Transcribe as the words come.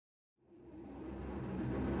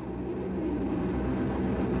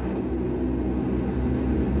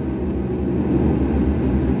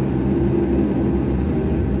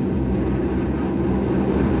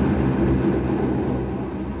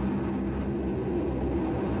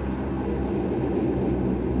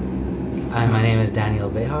My name is Daniel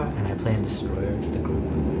Bejar, and I play in Destroyer, the group.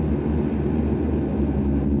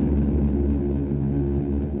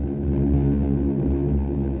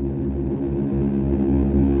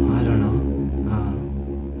 I don't know.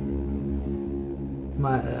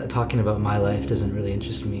 Talking about my life doesn't really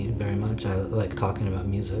interest me very much. I like talking about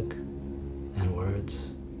music and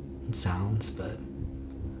words and sounds, but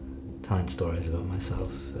telling stories about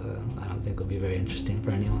myself, I don't think will be very interesting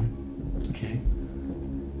for anyone. Okay.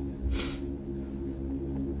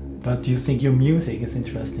 But do you think your music is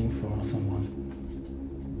interesting for someone?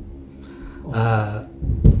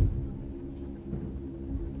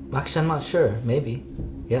 Actually, I'm not sure. Maybe.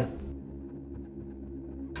 Yeah.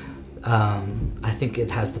 I think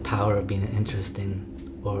it has the power of being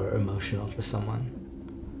interesting or emotional for someone.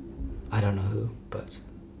 I don't know who, but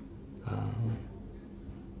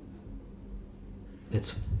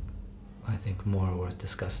it's, I think, more worth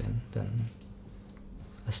discussing than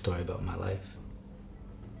a story about my life.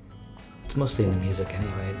 It's mostly in the music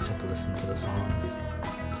anyway, you just have to listen to the songs.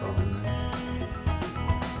 It's all in there.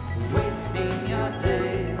 Wasting your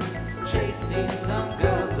days, chasing some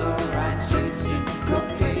girls, alright, chasing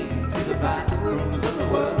cocaine to the back rooms of the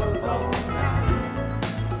world all night.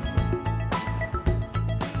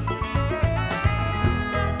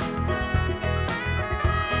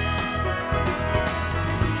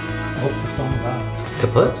 What's the song about?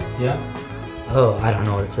 Kaput? Yeah. Oh, I don't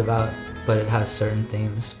know what it's about, but it has certain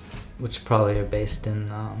themes, which probably are based in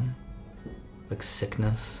like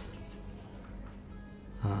sickness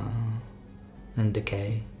and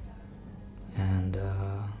decay and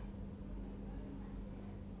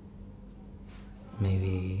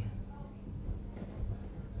maybe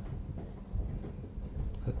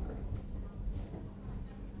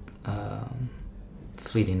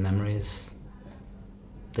fleeting memories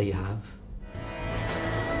that you have.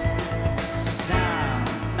 Sound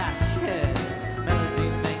smash heads, melody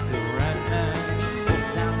make a runner. All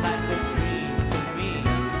sound like a dream to me.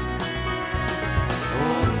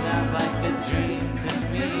 All sounds like a dream to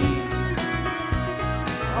me.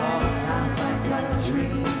 All sounds like a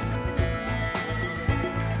dream.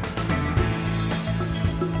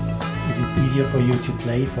 Is it easier for you to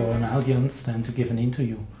play for an audience than to give an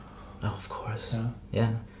interview? Oh, of course. Yeah.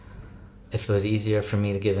 Yeah. If it was easier for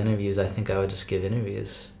me to give interviews, I think I would just give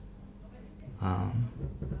interviews.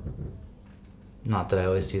 Not that I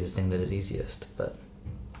always do the thing that is easiest, but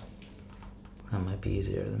that might be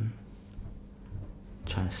easier than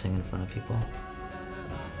trying to sing in front of people.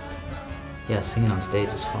 Yeah, singing on stage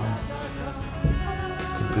is fun.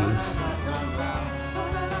 It's a breeze.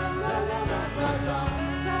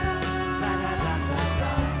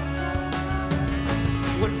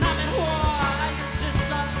 When I'm in war, I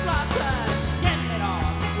insist on slaughter. Getting it on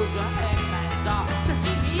with the hangman's off. Just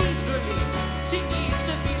she needs release. She needs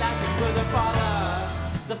to be like it's with her father.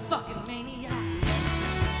 The fucking maniac.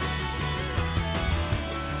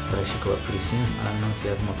 But I should go up pretty soon. I don't know if you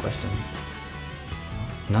have more questions.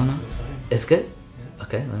 No? It's good?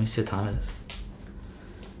 Okay, let me see what time it is.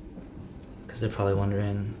 Because they're probably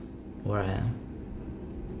wondering where I am.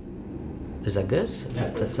 Is that good? Yeah,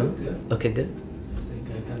 that's good, yeah. Okay, good. I think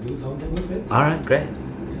I can do something with it. All right, great.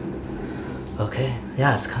 Okay,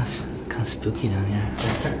 yeah, it's kind of spooky down here.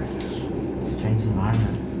 Strange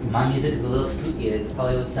environment. My music is a little spooky. It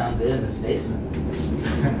probably would sound good in this basement.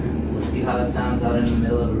 We'll see how it sounds out in the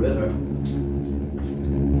middle of a river.